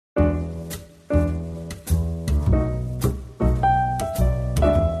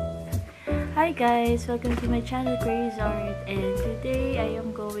guys, welcome to my channel CreuzArt, and today I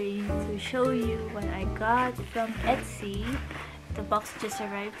am going to show you what I got from Etsy. The box just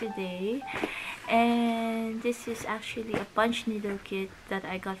arrived today, and this is actually a punch needle kit that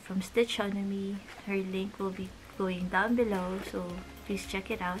I got from Stitchonomy. Her link will be going down below, so please check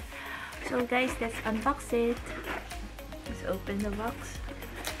it out. So guys, let's unbox it. Let's open the box.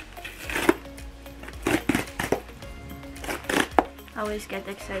 I always get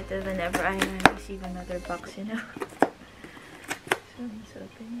excited whenever I receive another box, you know. So let's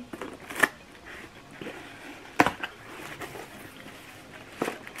open it.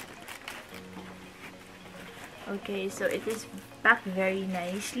 Okay, so it is packed very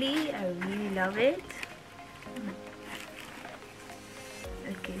nicely. I really love it.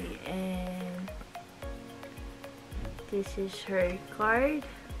 Okay, and this is her card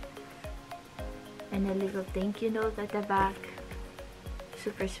and a little thank you note at the back.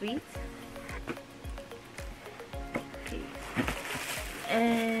 Super sweet. Okay.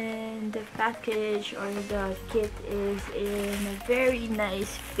 And the package or the kit is in a very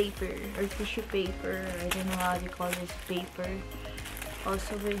nice paper or tissue paper. I don't know how you call this paper.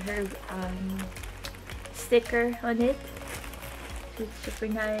 Also with her sticker on it. So it's super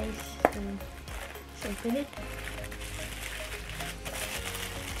nice. So let's open it.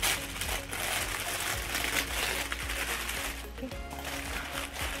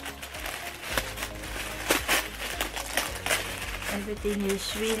 Everything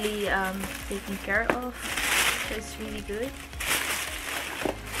is really taken care of, so it's really good.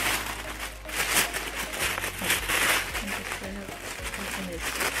 I'm just gonna open this.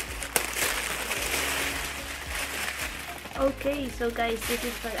 Okay, so guys, this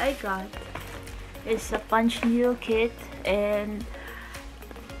is what I got. It's a punch needle kit, and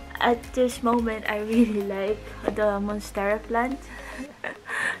at this moment I really like the monstera plant.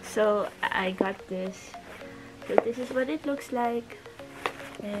 So I got this. So this is what it looks like,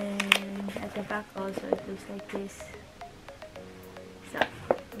 and at the back also it looks like this. So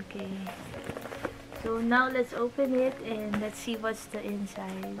okay, so now let's open it and let's see what's the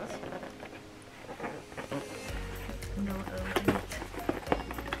inside. No, open it.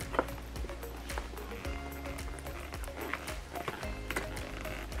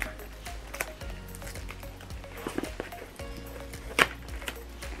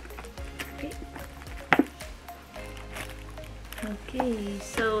 Okay,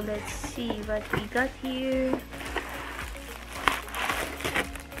 so let's see what we got here.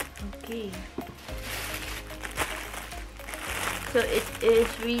 Okay, so it is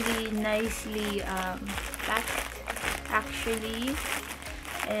really nicely packed actually,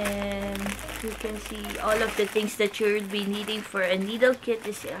 and you can see all of the things that you'll be needing for a needle kit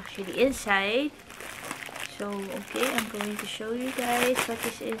is actually inside. So okay, I'm going to show you guys what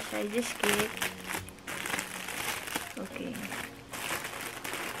is inside this kit. Okay,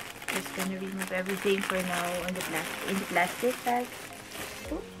 just gonna remove everything for now on the plastic bag.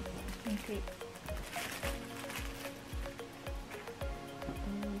 Oh, okay.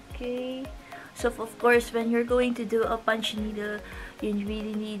 Okay. So of course, when you're going to do a punch needle, you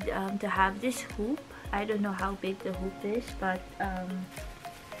really need to have this hoop. I don't know how big the hoop is, but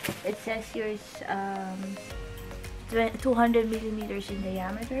it says here it's 200 millimeters in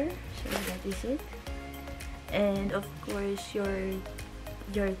diameter. So that is it. And of course, your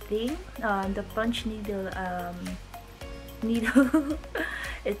thing, the punch needle needle.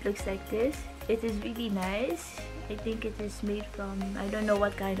 It looks like this. It is really nice. I think it is made from, I don't know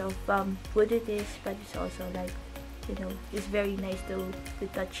what kind of wood it is, but it's also like, you know, it's very nice to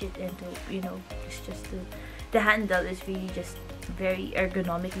touch it and to, you know, it's just to, the handle is really just very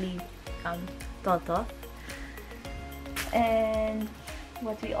ergonomically thought of. And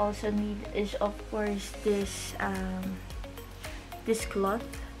what we also need is of course this this cloth.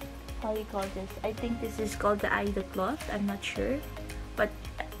 How you call this? I think this is called the Aida cloth. I'm not sure, but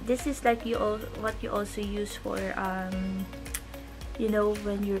this is like what you also use for you know,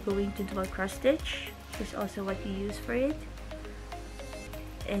 when you're going to do a cross stitch. This is also what you use for it,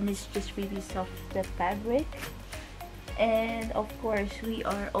 and it's just really soft, the fabric. And of course we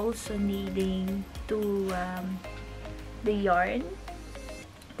are also needing to the yarn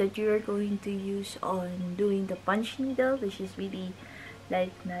that you're going to use on doing the punch needle, which is really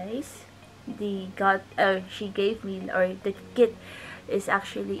like nice. She gave me, or the kit is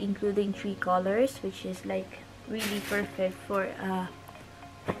actually including 3 colors, which is like really perfect for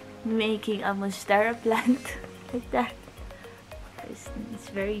making a monstera plant like that. It's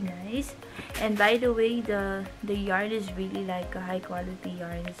very nice. And by the way, the yarn is really like a high quality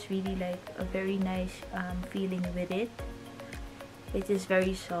yarn. It's really like a very nice feeling with it. It is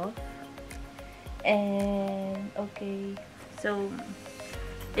very soft. And okay, so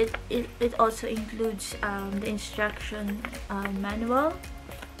it also includes the instruction manual,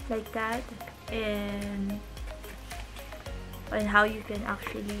 like that, and how you can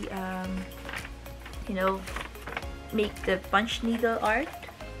actually you know, make the punch needle art.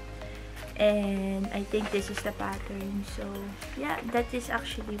 And I think this is the pattern. So yeah, that is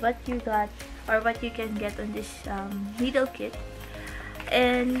actually what you got, or what you can get on this needle kit.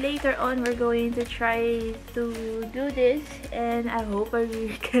 And later on we're going to try to do this, and I hope I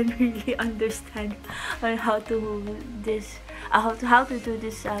really can really understand on how to this how to do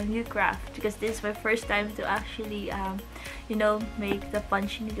this new craft, because this is my first time to actually you know, make the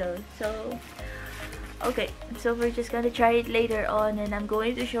punch needle. So okay, so we're just gonna try it later on, and I'm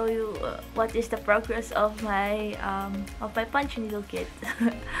going to show you what is the progress of my punch needle kit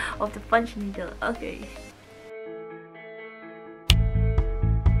of the punch needle. Okay.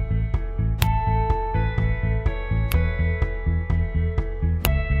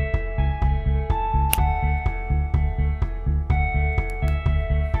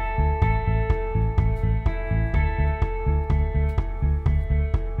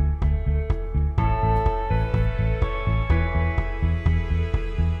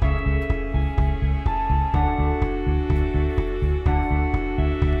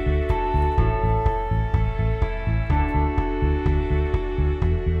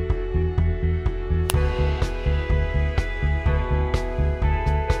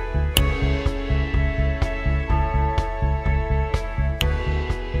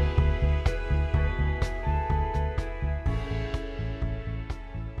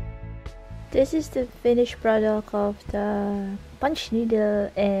 This is the finished product of the punch needle,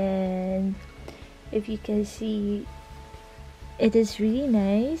 and if you can see, it is really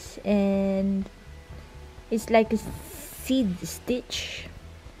nice, and it's like a seed stitch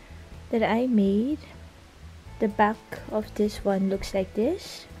that I made. The back of this one looks like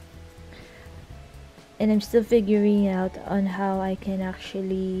this, and I'm still figuring out on how I can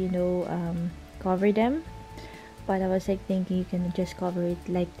actually, you know, cover them, but I was like thinking you can just cover it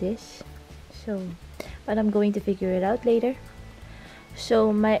like this. So, but I'm going to figure it out later.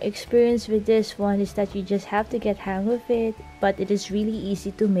 So my experience with this one is that you just have to get hang of it, but it is really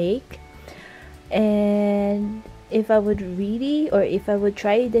easy to make. And if I would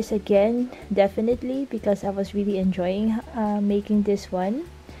try this again, definitely, because I was really enjoying making this one.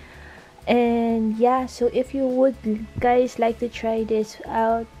 And yeah, so if you would guys like to try this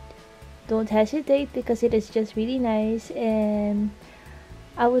out, don't hesitate, because it is just really nice, and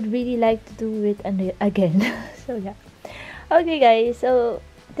I would really like to do it again. So yeah, okay guys, so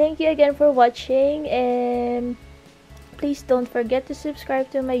thank you again for watching, and please don't forget to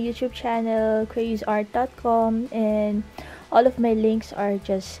subscribe to my YouTube channel, CreuzArt.com, and all of my links are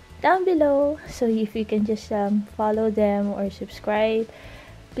just down below, so if you can just follow them or subscribe,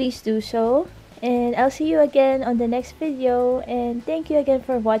 please do so. And I'll see you again on the next video, and thank you again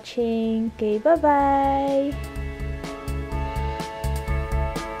for watching. Okay, bye bye.